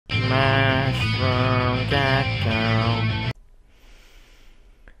Mushroom Gecko.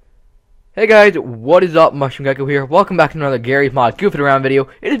 Hey guys, what is up? Mushroom Gecko here. Welcome back to another Gary's Mod Goofing Around video.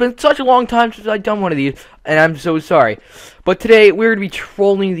 It has been such a long time since I've done one of these, and I'm so sorry. But today, we're going to be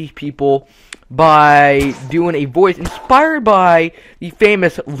trolling these people by doing a voice inspired by the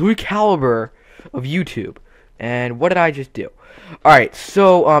famous Lui Calibre of YouTube. And what did I just do? Alright,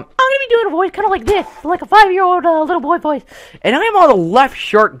 so, I'm going to be doing a voice kind of like this, like a 5-year-old little boy voice. And I am on the Left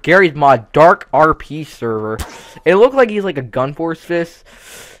Shark Gary's Mod Dark RP server. It looked like he's like a gun force fist,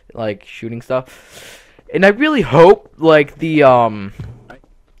 like shooting stuff. And I really hope, like, the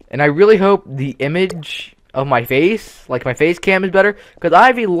image of my face, like my face cam is better, because I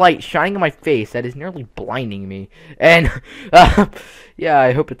have a light shining on my face that is nearly blinding me. And, yeah,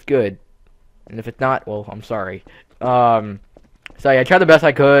 I hope it's good. And if it's not, well, I'm sorry. So yeah, I tried the best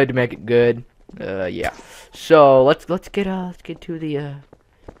I could to make it good. Yeah. So let's get to the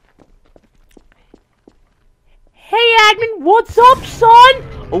Hey admin, what's up, son?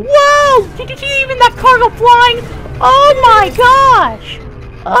 Whoa! Did you see even that car go flying? Oh my gosh!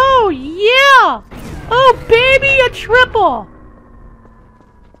 Oh yeah! Oh baby, a triple!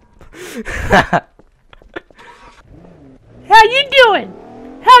 How you doing?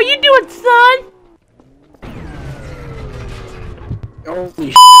 How you doing, son?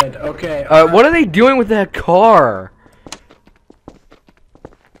 Holy shit, okay. What are they doing with that car?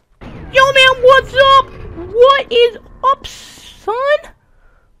 Yo, man, what's up? What is up, son?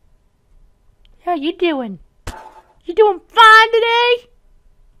 How you doing? You doing fine today?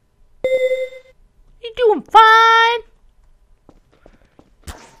 You doing fine?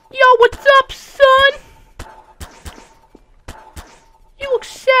 Yo, what's up, son? You look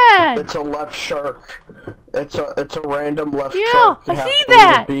sad. It's a left shark. It's a random left Yeah, shark. I see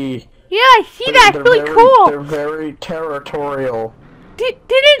that. Yeah, I see that. It's really cool. They're very territorial.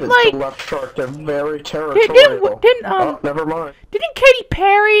 Didn't like the left shark? They're very territorial. Oh, never mind. Didn't Katy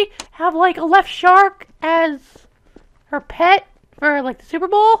Perry have like a left shark as her pet for like the Super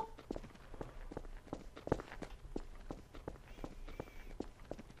Bowl?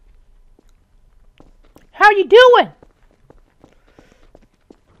 How you doing?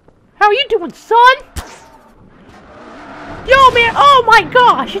 How are you doing, son? Yo, man! Oh my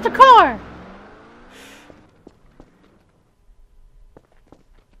gosh, it's a car!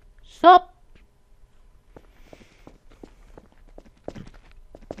 Sup?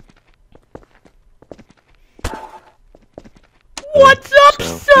 What's up,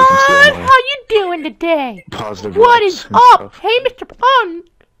 son? How you doing today? Positive. What is up? Hey, Mr. Pun.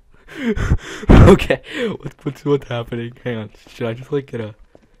 Okay, what's happening? Hang on, should I just like get a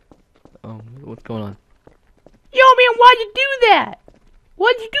what's going on? Yo, man, why'd you do that?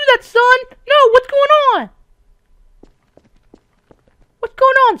 Why'd you do that, son? No, what's going on? What's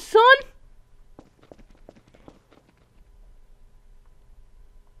going on, son?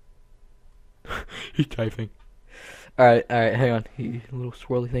 He's typing. Alright, hang on. A little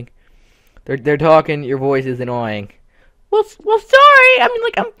swirly thing. They're talking, your voice is annoying. Well, sorry. I mean,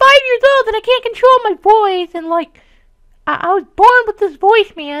 like, I'm 5 years old and I can't control my voice, and like, I was born with this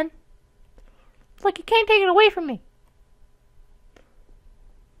voice, man. It's like you can't take it away from me.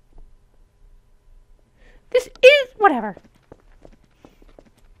 This is whatever.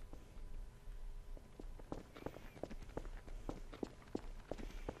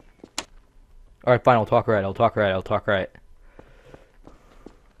 Alright, fine, I'll talk right. I'm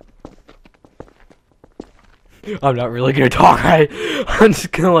not really gonna talk right. I'm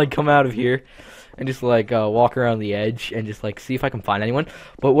just gonna like come out of here and just like walk around the edge and just like see if I can find anyone.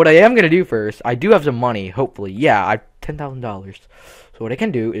 But what I am gonna do first, I do have some money, hopefully. Yeah, I have $10,000. So what I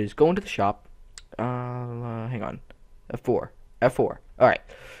can do is go into the shop. Hang on. F4. Alright.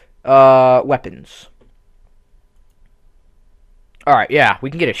 Weapons. Alright, yeah,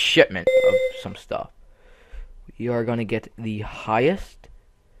 we can get a shipment of some stuff. We are gonna get the highest.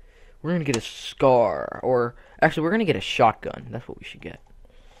 We're gonna get a scar, or actually we're gonna get a shotgun. That's what we should get.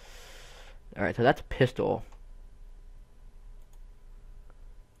 Alright, so that's a pistol.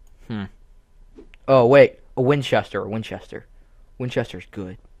 Oh wait, a Winchester. Winchester's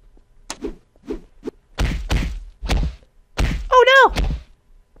good. Oh no!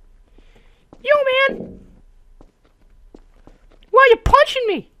 Yo, man! Why are you punching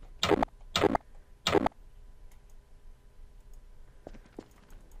me?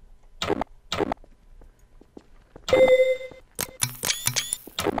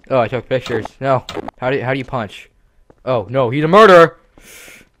 Oh, I took pictures. No. How do you punch? Oh, no, he's a murderer.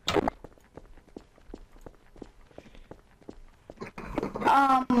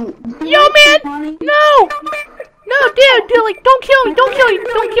 Yo, man! No! No! dude, like, don't kill me,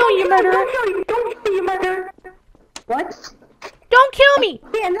 you murderer. What? Don't kill me.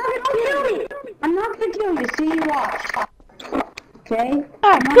 Yeah, I'm not gonna kill you. I'm not gonna kill you. See, you watch. Okay?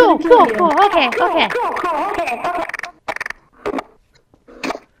 Alright, cool. Okay.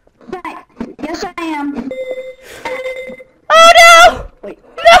 Yes, I am. Oh no! Wait.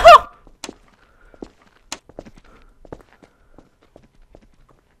 No!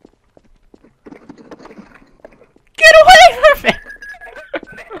 Get away from me!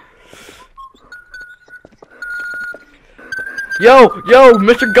 Yo,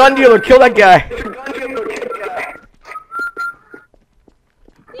 Mr. Gun Dealer, kill that guy.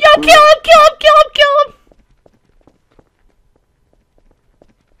 Yo, kill him!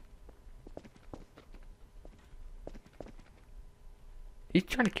 He's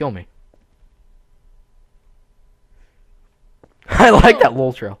trying to kill me. I like that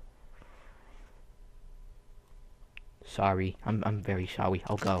little trail. Sorry, I'm very sorry.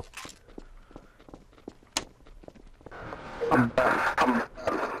 I'll go. You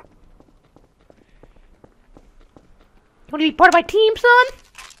want to be part of my team, son?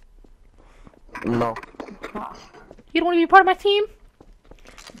 No. You don't want to be part of my team?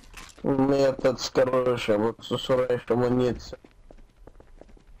 Нет, это хорошее, вот сушаешь амуницию.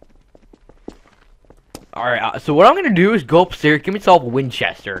 Alright, so what I'm gonna do is go upstairs, give myself a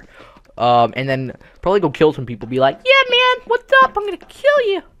Winchester. And then probably go kill some people. Be like, yeah, man, what's up? I'm gonna kill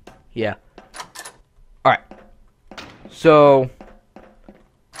you. Yeah. Alright. So,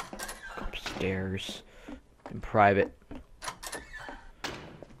 go upstairs in private.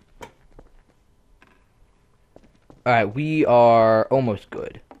 Alright, we are almost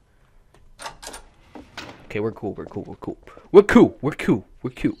good. Okay, we're cool. Oh,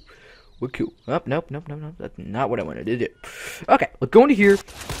 nope. That's not what I wanted to do. Okay, let's go into here.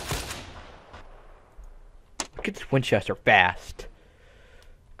 Get this Winchester fast.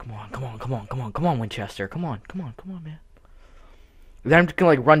 Come on, Winchester. Come on, man. Then I'm just gonna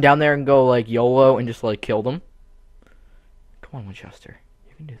like run down there and go like YOLO and just like kill them. Come on, Winchester.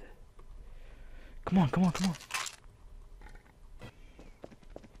 You can do this. Come on.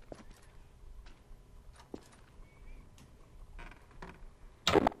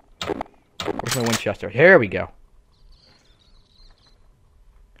 Where's my Winchester? Here we go.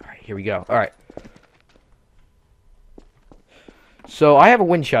 Alright, here we go. Alright. So, I have a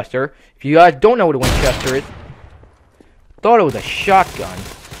Winchester. If you guys don't know what a Winchester is, thought it was a shotgun.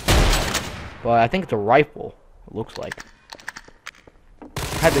 But I think it's a rifle, it looks like.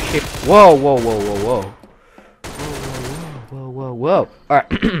 Had the shape. Whoa.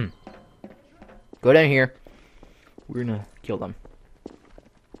 Alright. Go down here. We're gonna kill them.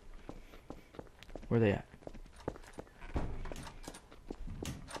 Where are they at?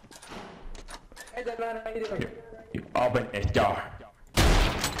 You open this door.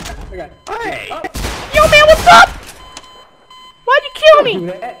 Hey! Yo, man, what's up? Why'd you kill me?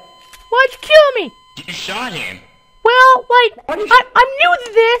 You shot him. Well, like, I'm new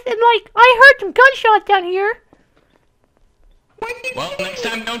to this, and like, I heard some gunshots down here. Well, next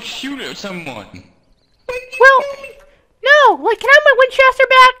time don't shoot at someone. Well, no, like, can I have my Winchester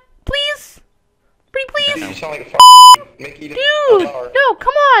back, please? Pretty please? You sound like a Mickey. Dude, no,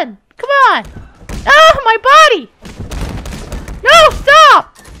 come on. Ah, my body! No, stop!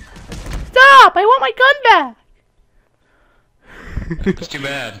 I want my gun back. It's too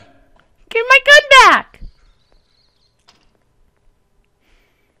bad. Give me my gun back.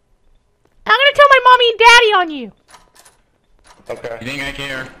 I'm gonna tell my mommy and daddy on you. Okay. You think I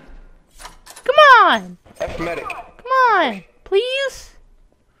care? Come on. F medic. Come on. Please?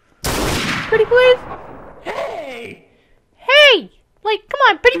 Pretty please? Hey! Hey! Like, come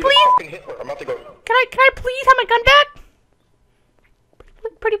on, pretty please? Hitler. I'm about to go. Can I please have my gun back?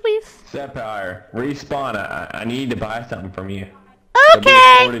 Pretty please? Sapphire, respawn. I need to buy something from you. Okay. There'll be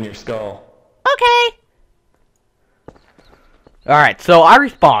a sword in your skull. Okay. Alright, so I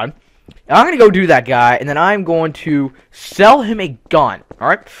respawn. I'm gonna go do that guy, and then I'm going to sell him a gun.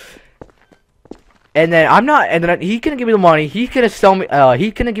 Alright? And then he's gonna give me the money. He's gonna sell me,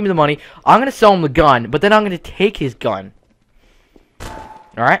 he's gonna give me the money. I'm gonna sell him the gun, but then I'm gonna take his gun.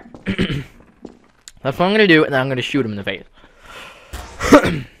 Alright? That's what I'm gonna do, and then I'm gonna shoot him in the face.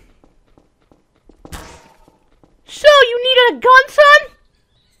 So, you needed a gun, son?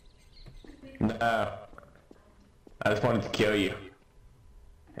 No. I just wanted to kill you.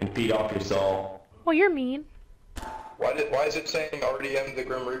 And feed off your soul. Well, you're mean. Why is it saying already am the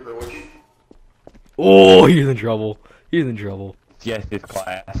Grim Reaper? Would you? Oh, he's in trouble. Yes, it's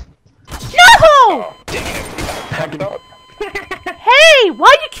class. No! Oh, dang it. Hey,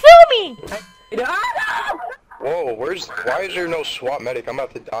 why'd you kill me? Whoa, why is there no SWAT medic? I'm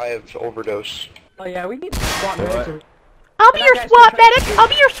about to die of overdose. Oh yeah, we need SWAT medics. I'll be your SWAT medic. I'll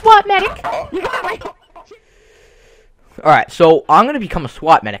be your SWAT medic. Alright, so I'm going to become a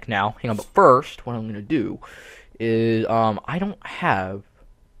SWAT medic now. Hang on, but first, what I'm going to do is, I don't have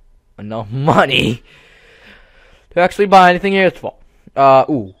enough money to actually buy anything useful.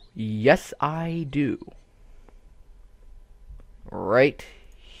 Ooh, yes I do. Right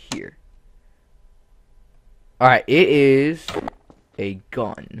here. Alright, it is a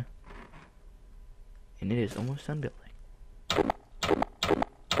gun. And it is almost done building. Come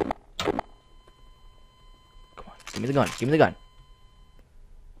on, give me the gun, give me the gun.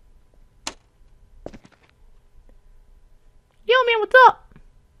 Yo man, what's up?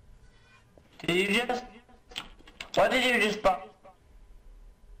 What did you just buy?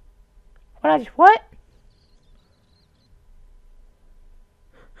 What?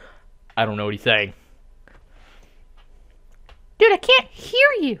 I don't know what he's saying. Dude, I can't hear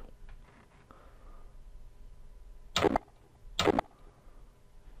you.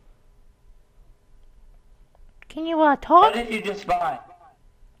 Can you, talk? What did you just buy?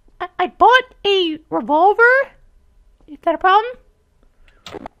 I bought a revolver. Is that a problem?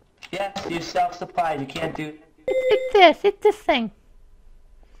 Yes, you self-supplied. You can't do... It's this thing.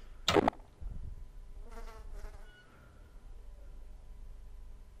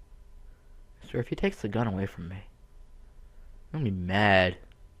 Sir, if he takes the gun away from me, I'm gonna be mad.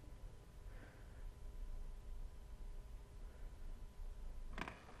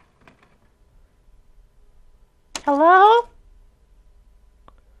 Hello?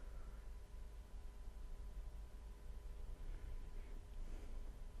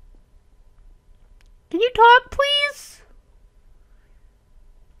 Can you talk, please?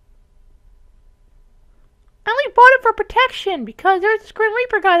 I only bought it for protection because there's this Grim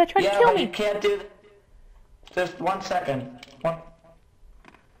Reaper guy that tried to kill me. You can't do that. Just 1 second. What?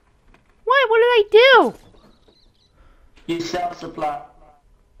 What did I do? You self-supply.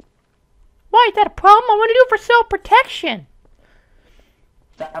 Why, is that a problem? I want to do it for self-protection.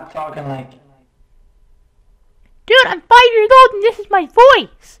 Stop talking like... Dude, I'm 5 years old and this is my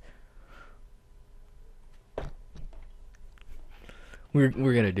voice. We're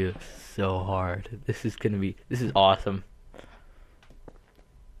gonna do this so hard. This is awesome.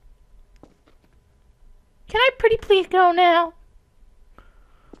 Can I pretty please go now?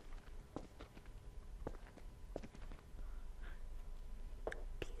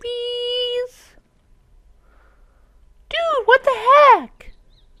 Please? Dude, what the heck?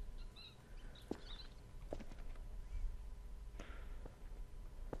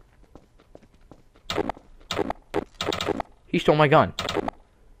 He stole my gun.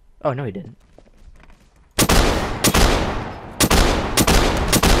 Oh, no he didn't.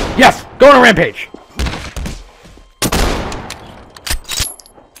 Yes! Go on a rampage!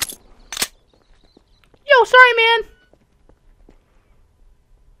 Yo, sorry, man!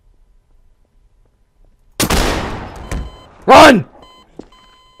 Run!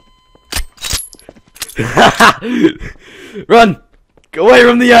 Run! Go away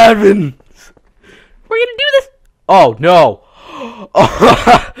from the admins! We're gonna do this! Oh, no!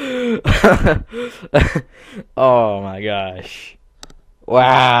 Oh my gosh.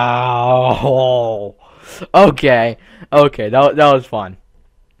 Wow. Okay, that was fun.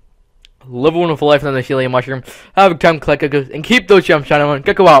 Live a wonderful life on the Celium Mushroom. Have a good time, collect geckos, and keep those jump shining on.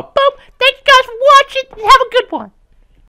 Gecko out. Boom! Thank you guys for watching, and have a good one.